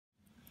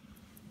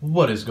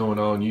What is going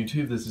on,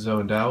 YouTube? This is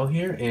Owen Dowell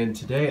here, and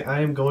today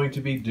I am going to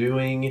be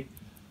doing,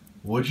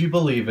 would you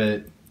believe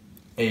it,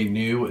 a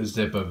new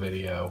Zippo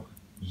video.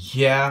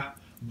 Yeah,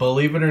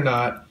 believe it or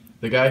not,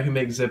 the guy who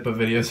makes Zippo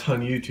videos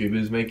on YouTube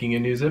is making a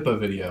new Zippo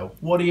video.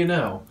 What do you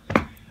know?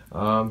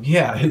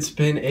 Yeah, it's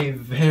been a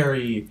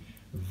very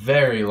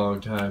long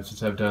time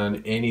since I've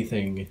done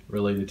anything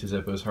related to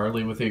Zippos,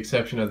 hardly with the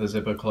exception of the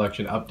Zippo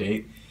collection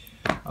update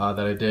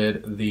that I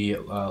did the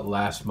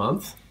last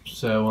month.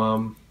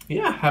 So,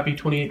 yeah, happy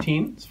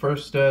 2018. It's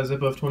first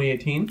Zippo of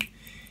 2018.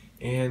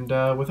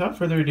 And without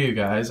further ado,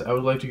 guys, I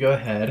would like to go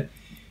ahead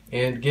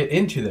and get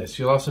into this.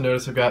 You'll also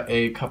notice I've got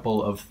a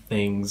couple of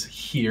things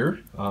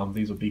here.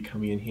 These will be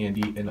coming in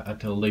handy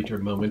at a later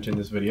moment in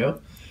this video.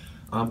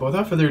 But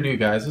without further ado,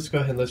 guys, let's go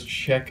ahead and let's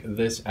check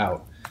this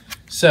out.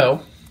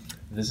 So,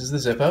 this is the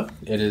Zippo.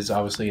 It is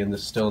obviously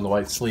still in the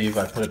white sleeve.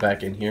 I put it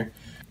back in here.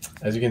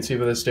 As you can see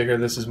by the sticker,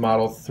 this is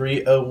model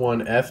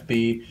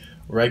 301FB,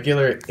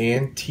 regular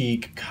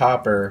antique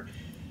copper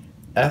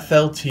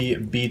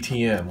FLT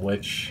BTM,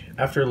 which,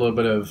 after a little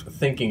bit of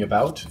thinking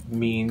about,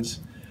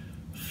 means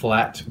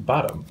flat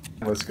bottom.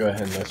 Let's go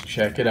ahead and let's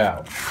check it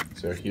out.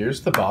 So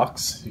here's the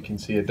box. You can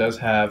see it does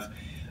have,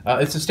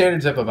 it's a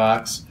standard Zippo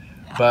box,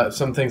 but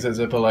some things that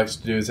Zippo likes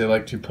to do is they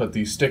like to put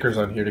these stickers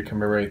on here to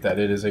commemorate that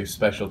it is a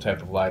special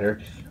type of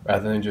lighter,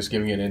 rather than just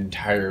giving it an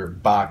entire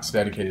box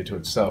dedicated to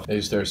itself. They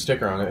just throw a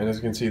sticker on it, and as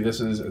you can see, this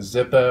is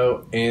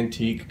Zippo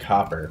Antique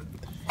Copper.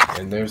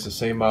 And there's the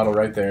same model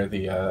right there,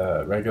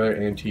 the regular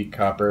antique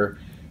copper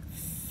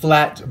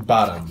flat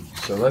bottom.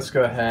 So let's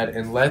go ahead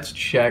and let's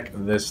check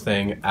this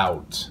thing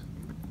out.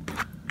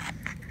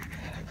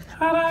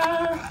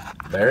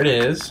 Ta-da! There it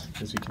is,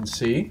 as you can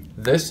see.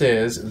 This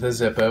is the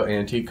Zippo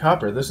Antique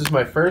Copper. This is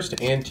my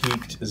first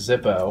antiqued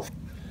Zippo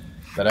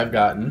that I've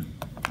gotten.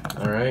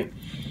 Alright.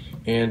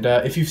 And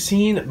if you've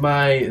seen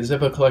my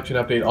Zippo collection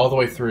update all the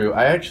way through,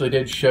 I actually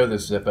did show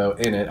this Zippo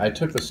in it. I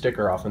took the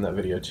sticker off in that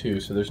video too,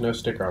 so there's no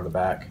sticker on the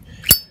back.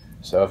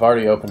 So I've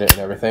already opened it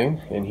and everything,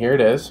 and here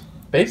it is.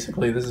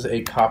 Basically, this is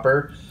a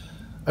copper.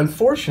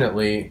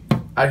 Unfortunately,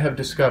 I have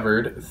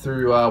discovered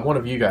through one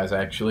of you guys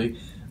actually,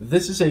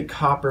 this is a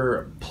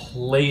copper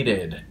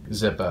plated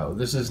Zippo.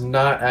 This is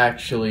not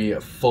actually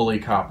fully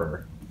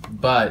copper,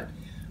 but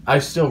I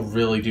still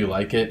really do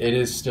like it. It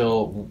is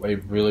still a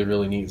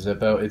really neat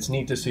Zippo. It's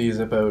neat to see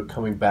Zippo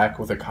coming back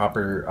with a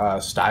copper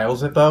style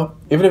Zippo.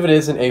 Even if it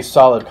isn't a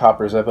solid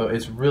copper Zippo,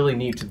 it's really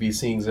neat to be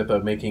seeing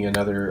Zippo making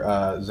another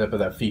Zippo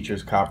that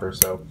features copper.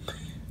 So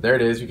there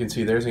it is. You can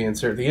see there's the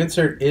insert. The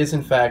insert is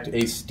in fact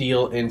a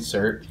steel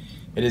insert.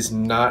 It is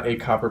not a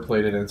copper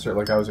plated insert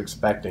like I was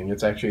expecting.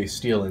 It's actually a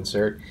steel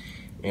insert.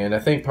 And I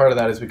think part of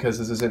that is because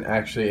this isn't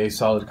actually a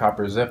solid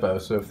copper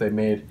Zippo. So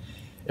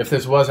if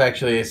this was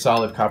actually a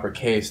solid copper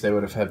case, they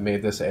would have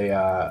made this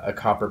a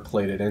copper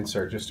plated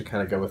insert just to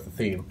kind of go with the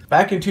theme.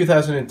 Back in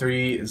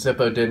 2003,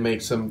 Zippo did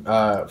make some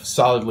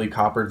solidly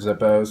coppered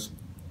Zippos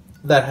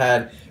that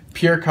had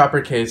pure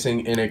copper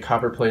casing in a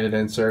copper plated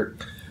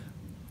insert.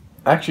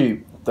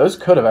 Actually, those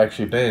could have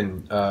actually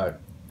been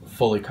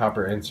fully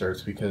copper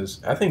inserts,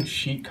 because I think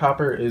sheet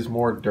copper is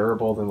more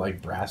durable than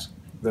like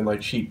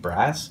sheet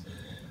brass.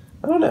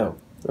 I don't know.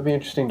 It'd be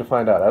interesting to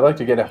find out. I'd like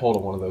to get a hold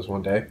of one of those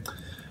one day.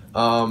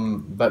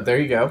 But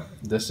there you go.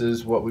 This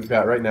is what we've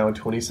got right now in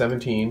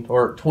 2017,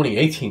 or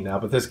 2018 now,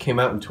 but this came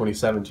out in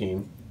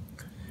 2017.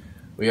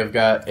 We have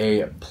got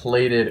a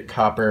plated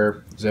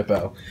copper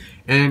Zippo.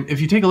 And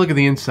if you take a look at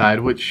the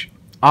inside, which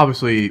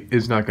obviously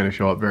is not going to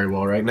show up very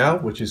well right now,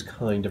 which is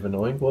kind of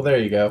annoying. Well, there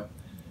you go.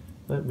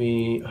 Let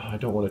me, I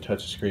don't want to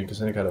touch the screen because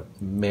then I got to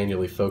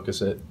manually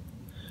focus it.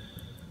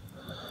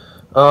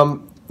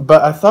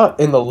 But I thought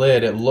in the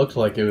lid it looked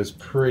like it was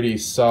pretty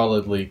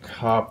solidly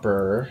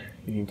copper.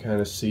 You can kind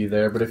of see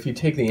there, but if you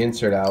take the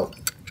insert out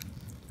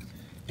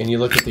and you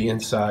look at the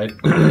inside,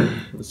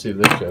 let's see if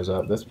this shows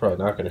up. That's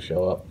probably not going to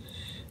show up.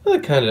 Well,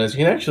 it kind of does.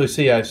 You can actually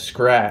see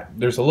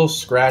there's a little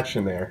scratch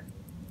in there.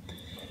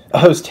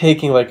 I was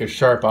taking like a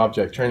sharp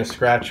object, trying to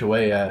scratch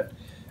away at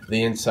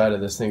the inside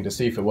of this thing to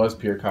see if it was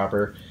pure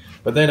copper.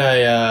 But then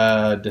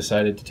I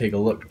decided to take a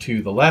look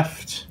to the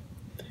left.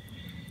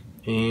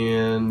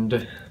 And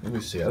let me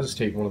see, I'll just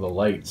take one of the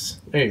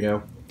lights. There you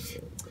go.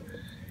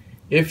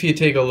 If you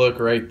take a look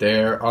right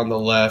there on the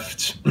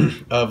left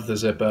of the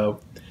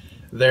Zippo,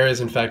 there is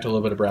in fact a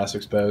little bit of brass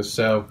exposed.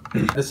 So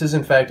this is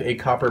in fact a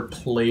copper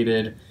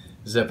plated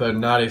Zippo,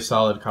 not a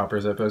solid copper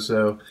Zippo.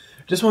 So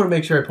just want to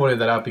make sure I pointed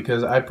that out,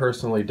 because I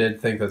personally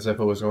did think that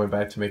Zippo was going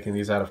back to making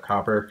these out of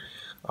copper.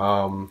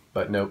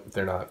 But nope,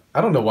 they're not. I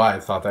don't know why I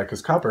thought that,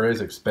 because copper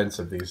is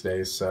expensive these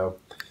days. So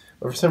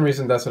but for some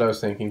reason that's what I was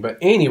thinking. But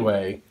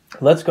anyway,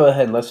 let's go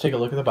ahead and let's take a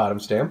look at the bottom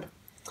stamp.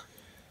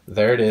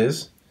 There it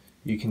is.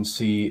 You can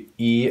see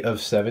E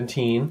of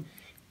 17.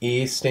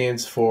 E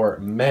stands for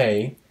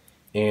May,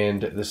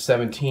 and the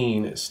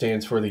 17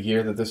 stands for the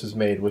year that this was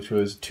made, which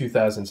was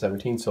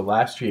 2017, so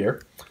last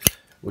year,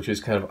 which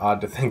is kind of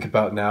odd to think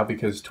about now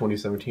because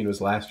 2017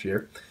 was last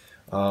year.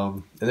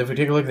 And if we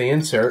take a look at the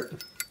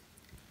insert,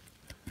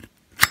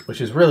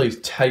 which is really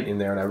tight in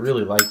there, and I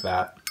really like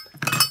that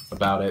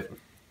about it.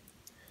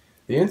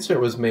 The insert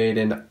was made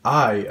in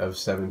I of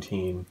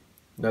 17.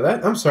 Now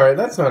I'm sorry,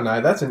 that's not an I,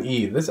 that's an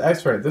E. This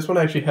one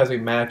actually has a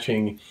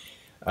matching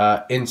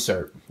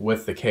insert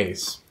with the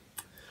case,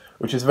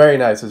 which is very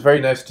nice. It's very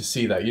nice to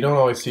see that. You don't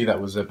always see that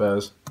with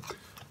Zippos,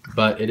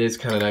 but it is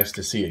kind of nice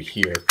to see it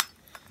here.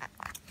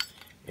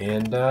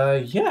 And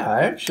yeah,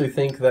 I actually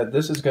think that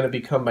this is going to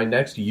become my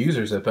next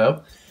user Zippo.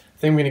 I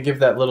think I'm going to give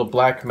that little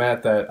black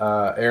mat that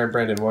Aaron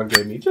Brandon 1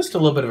 gave me just a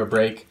little bit of a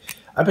break.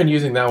 I've been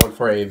using that one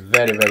for a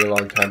very, very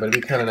long time, but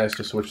it'd be kind of nice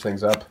to switch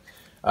things up.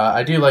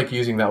 I do like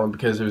using that one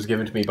because it was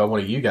given to me by one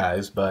of you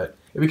guys, but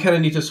it'd be kind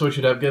of neat to switch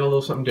it up, get a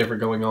little something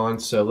different going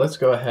on. So let's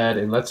go ahead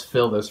and let's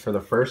fill this for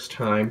the first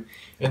time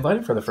and light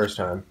it for the first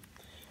time.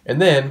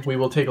 And then we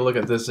will take a look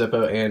at this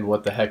Zippo and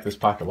what the heck this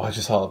pocket watch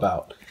is all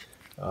about.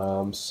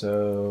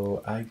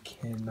 So I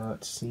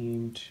cannot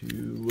seem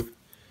to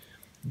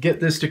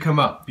get this to come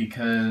up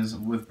because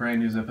with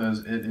brand new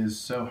Zippos, it is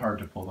so hard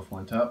to pull the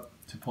flint up,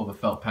 to pull the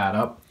felt pad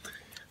up.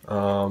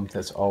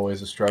 That's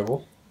always a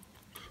struggle.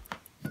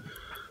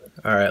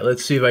 Alright,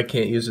 let's see if I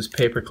can't use this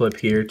paper clip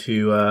here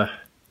to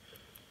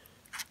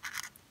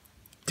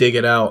dig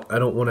it out. I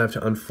don't want to have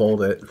to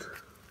unfold it.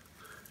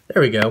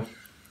 There we go.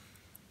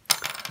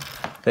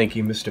 Thank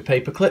you, Mr.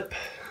 Paperclip.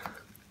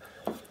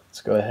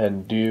 Let's go ahead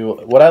and do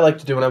what I like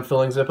to do when I'm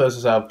filling Zippos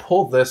is I'll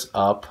pull this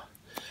up.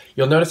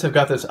 You'll notice I've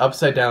got this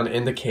upside down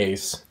in the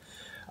case.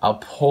 I'll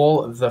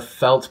pull the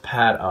felt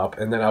pad up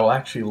and then I'll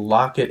actually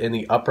lock it in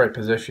the upright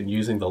position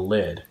using the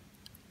lid.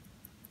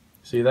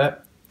 See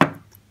that?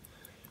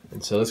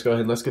 And so let's go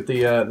ahead and let's get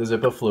the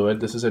Zippo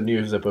fluid. This is a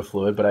new Zippo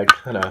fluid, but I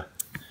kind of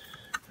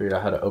figured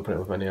out how to open it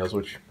with my nails,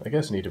 which I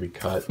guess need to be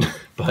cut,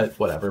 but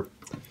whatever.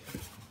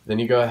 Then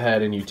you go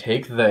ahead and you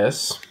take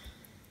this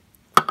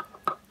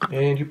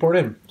and you pour it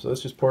in. So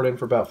let's just pour it in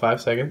for about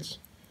 5 seconds.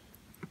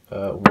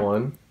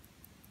 1,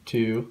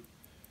 2,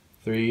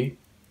 3,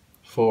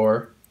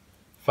 4,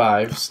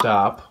 5.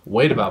 Stop.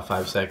 Wait about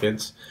 5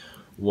 seconds.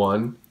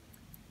 1,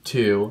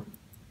 2,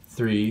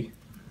 3,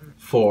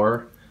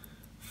 4,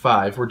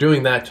 5. We're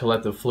doing that to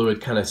let the fluid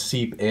kind of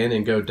seep in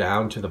and go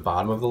down to the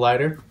bottom of the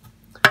lighter.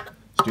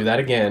 Let's do that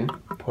again.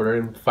 Put it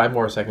in 5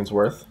 more seconds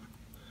worth.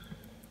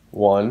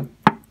 1,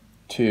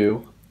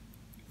 2,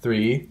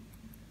 3,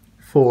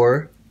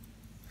 4,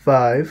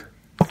 5.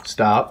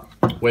 Stop.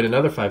 Wait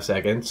another 5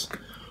 seconds.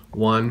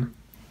 1,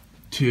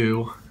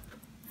 2,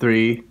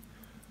 3,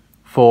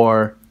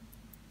 4,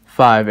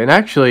 5. And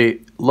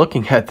actually,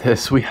 looking at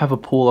this, we have a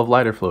pool of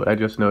lighter fluid, I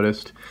just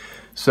noticed.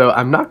 So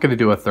I'm not going to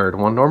do a third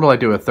one. Normally I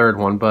do a third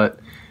one, but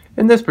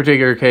in this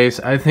particular case,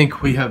 I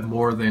think we have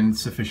more than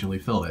sufficiently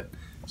filled it.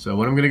 So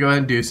what I'm going to go ahead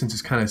and do, since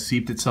it's kind of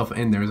seeped itself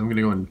in there, is I'm going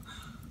to go and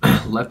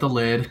let the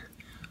lid,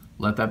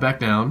 let that back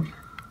down,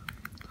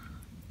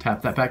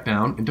 tap that back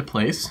down into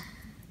place.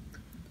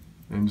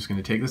 I'm just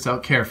going to take this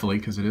out carefully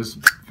because it is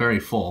very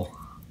full.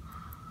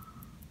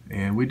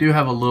 And we do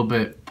have a little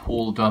bit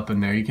pulled up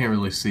in there. You can't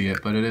really see it,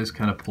 but it is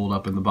kind of pulled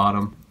up in the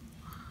bottom.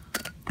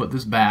 Put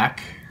this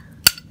back.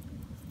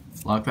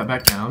 Lock that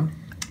back down,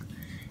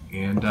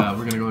 and we're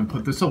going to go and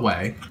put this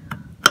away.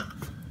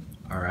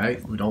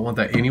 Alright, we don't want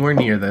that anywhere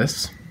near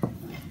this.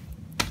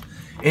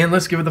 And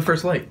let's give it the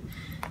first light.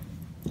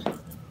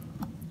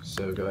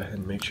 So go ahead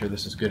and make sure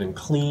this is good and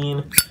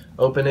clean.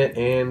 Open it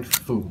and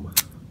boom.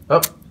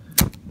 Oh!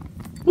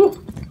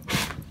 Woo!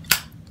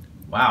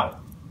 Wow.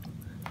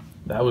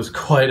 That was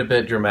quite a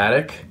bit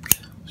dramatic.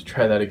 Let's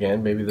try that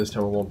again. Maybe this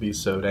time it won't be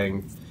so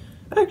dang...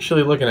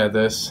 Actually, looking at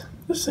this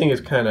thing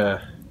is kind of...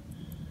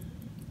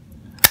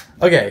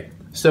 Okay,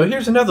 so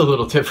here's another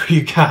little tip for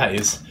you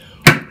guys.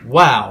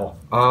 Wow.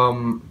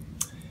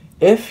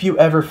 If you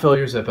ever fill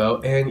your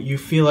Zippo and you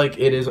feel like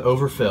it is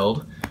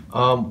overfilled,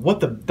 what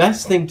the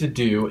best thing to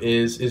do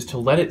is to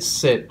let it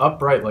sit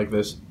upright like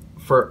this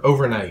for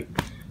overnight.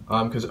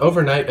 Because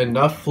overnight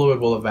enough fluid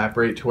will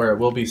evaporate to where it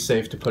will be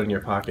safe to put in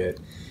your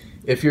pocket.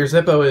 If your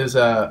Zippo is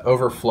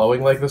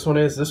overflowing like this one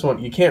is,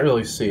 you can't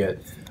really see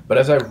it. But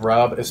as I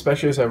rub,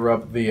 especially as I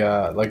rub the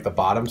like the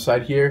bottom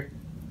side here,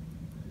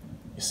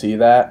 you see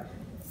that?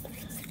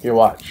 Here,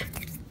 watch.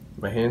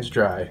 My hand's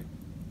dry.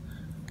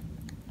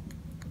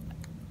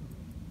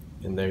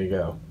 And there you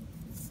go.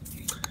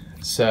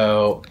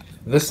 So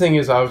this thing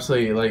is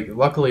obviously, like,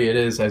 luckily it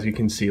is, as you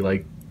can see,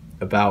 like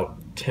about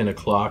 10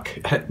 o'clock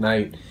at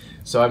night.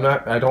 So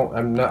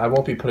I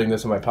won't be putting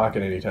this in my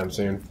pocket anytime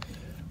soon.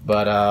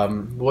 But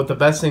what the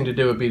best thing to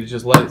do would be to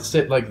just let it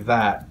sit like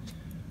that,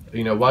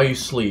 you know, while you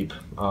sleep.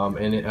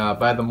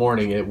 By the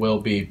morning it will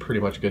be pretty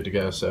much good to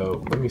go.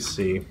 So let me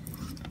see.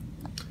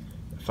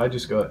 If I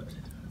just go...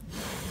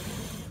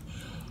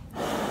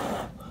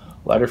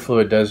 Lighter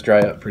fluid does dry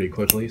up pretty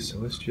quickly, so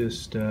let's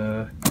just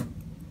there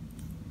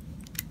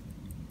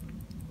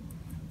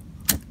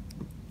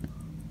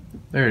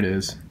it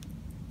is.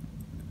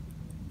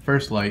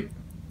 First light.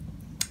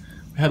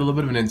 We had a little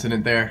bit of an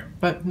incident there,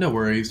 but no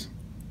worries.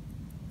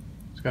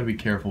 Just gotta be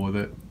careful with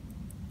it.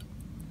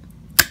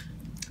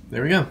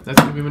 There we go. That's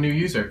gonna be my new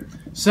user.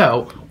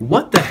 So,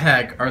 what the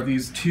heck are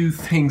these two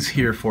things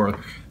here for?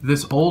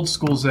 This old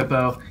school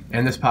Zippo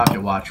and this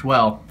pocket watch.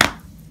 Well,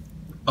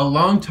 A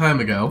long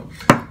time ago,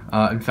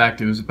 in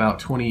fact it was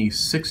about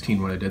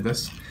 2016 when I did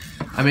this,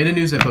 I made a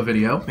new Zippo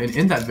video, and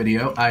in that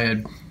video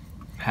I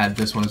had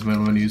this one as one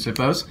of my new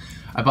Zippos.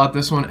 I bought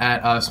this one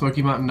at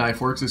Smoky Mountain Knife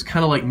Works. It's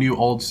kind of like new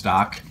old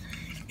stock,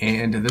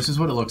 and this is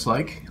what it looks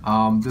like.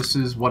 This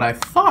is what I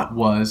thought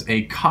was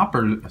a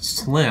copper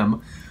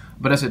slim,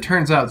 but as it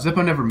turns out,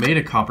 Zippo never made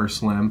a copper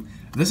slim.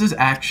 This is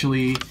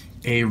actually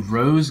a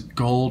rose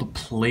gold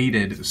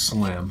plated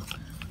slim,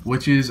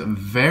 which is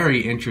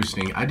very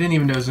interesting. I didn't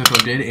even know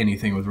Zippo did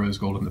anything with rose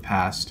gold in the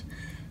past.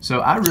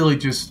 So I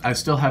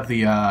still have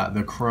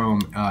the chrome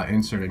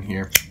insert in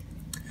here.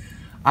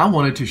 I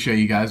wanted to show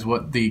you guys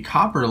what the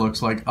copper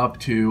looks like up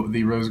to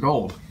the rose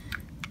gold.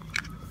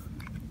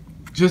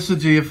 Just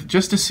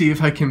to see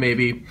if I can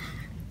maybe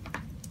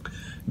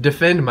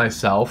defend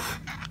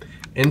myself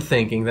in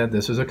thinking that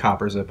this is a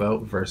copper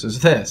Zippo versus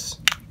this.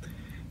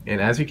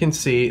 And as you can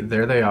see,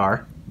 there they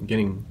are. I'm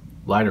getting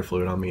lighter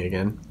fluid on me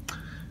again.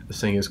 This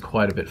thing is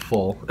quite a bit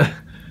full.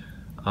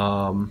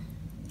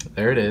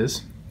 There it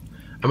is.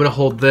 I'm gonna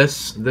hold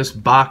this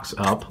box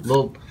up.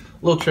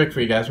 Little trick for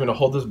you guys. I'm gonna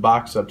hold this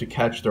box up to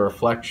catch the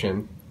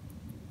reflection.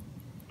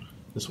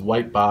 This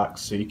white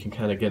box, so you can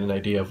kind of get an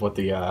idea of what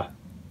the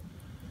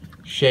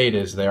shade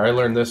is there. I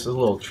learned this is a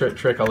little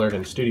trick I learned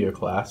in studio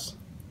class.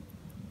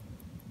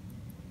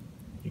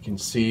 You can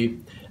see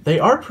they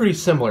are pretty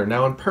similar.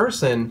 Now in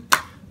person,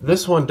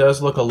 this one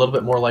does look a little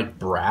bit more like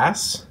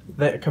brass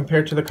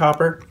compared to the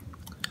copper.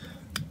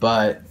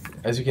 But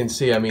as you can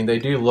see, I mean, they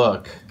do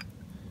look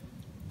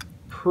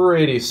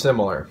pretty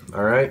similar.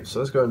 All right, so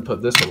let's go ahead and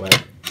put this away.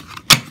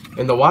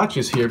 And the watch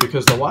is here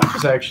because the watch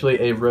is actually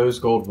a rose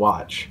gold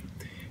watch.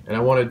 And I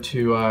wanted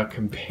to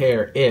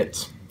compare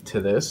it to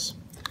this.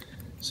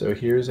 So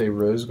here's a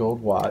rose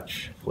gold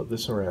watch. Flip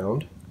this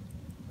around.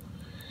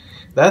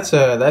 That's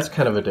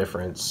kind of a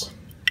difference.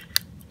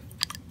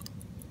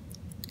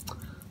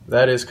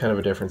 That is kind of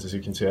a difference, as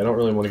you can see. I don't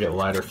really want to get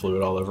lighter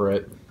fluid all over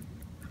it.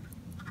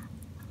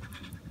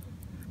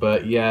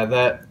 But yeah,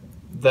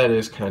 that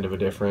is kind of a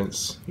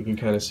difference. You can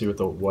kind of see what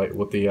the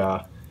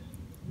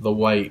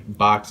white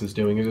box is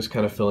doing. It's just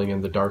kind of filling in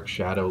the dark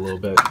shadow a little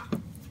bit.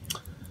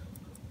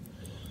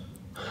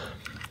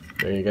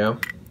 There you go.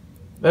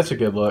 That's a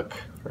good look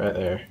right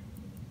there.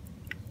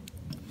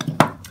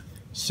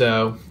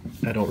 So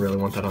I don't really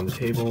want that on the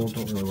table.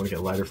 Don't really want to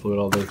get lighter fluid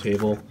all over the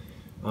table.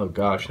 Oh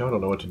gosh, now I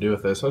don't know what to do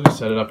with this. I'll just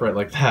set it up right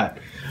like that.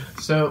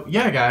 So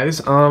yeah,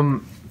 guys.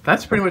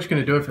 That's pretty much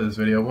going to do it for this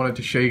video. I wanted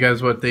to show you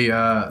guys what the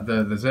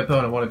Zippo,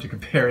 and I wanted to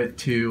compare it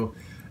to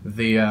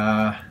the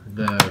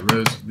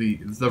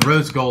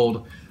rose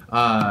gold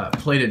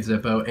plated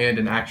Zippo and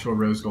an actual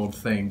rose gold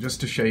thing, just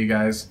to show you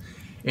guys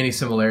any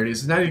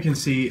similarities. Now you can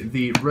see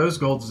the rose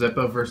gold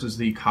Zippo versus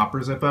the copper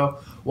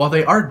Zippo. While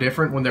they are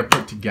different when they're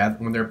put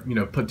together,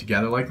 put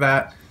together like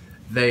that,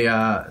 they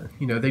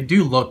they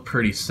do look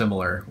pretty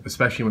similar,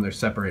 especially when they're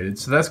separated.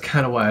 So that's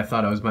kind of why I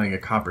thought I was buying a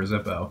copper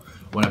Zippo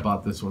when I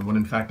bought this one, when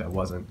in fact I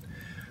wasn't.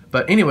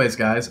 But anyways,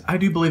 guys, I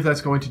do believe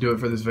that's going to do it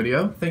for this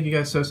video. Thank you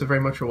guys so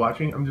very much for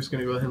watching. I'm just going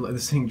to go ahead and let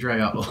this thing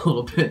dry out a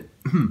little bit.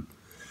 I'm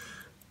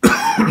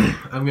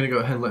going to go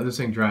ahead and let this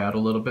thing dry out a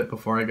little bit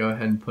before I go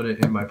ahead and put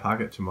it in my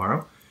pocket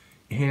tomorrow.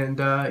 And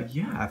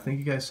yeah, thank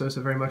you guys so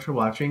very much for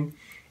watching.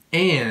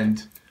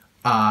 And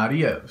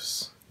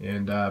adios.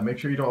 And make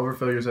sure you don't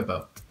overfill your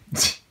Zippo.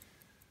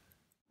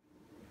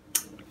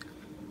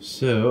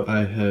 So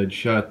I had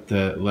shot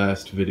that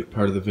last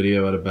part of the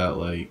video at about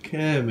like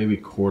maybe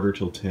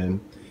 10:15,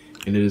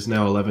 and it is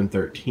now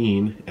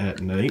 11:13 at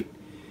night,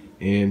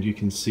 and you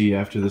can see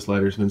after this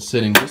lighter's been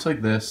sitting just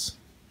like this.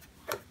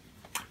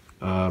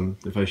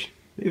 If I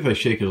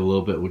shake it a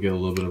little bit, we'll get a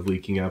little bit of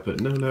leaking out,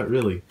 but no, not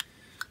really.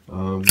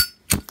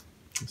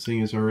 This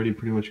thing is already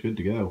pretty much good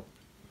to go.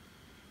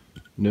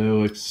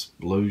 No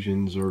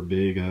explosions or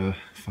big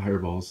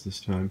fireballs this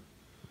time.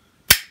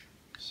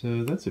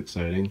 So that's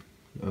exciting.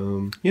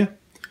 Yeah,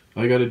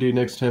 all you gotta do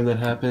next time that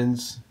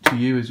happens to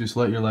you is just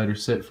let your lighter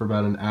sit for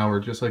about an hour,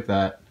 just like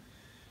that.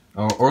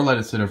 Or let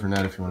it sit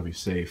overnight if you want to be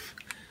safe,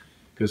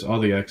 because all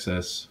the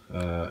excess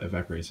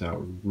evaporates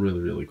out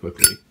really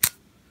quickly.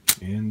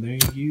 And there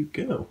you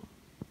go.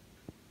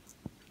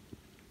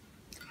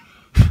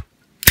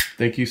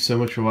 Thank you so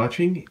much for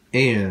watching,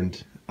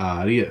 and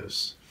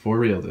adios. For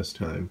real this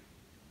time.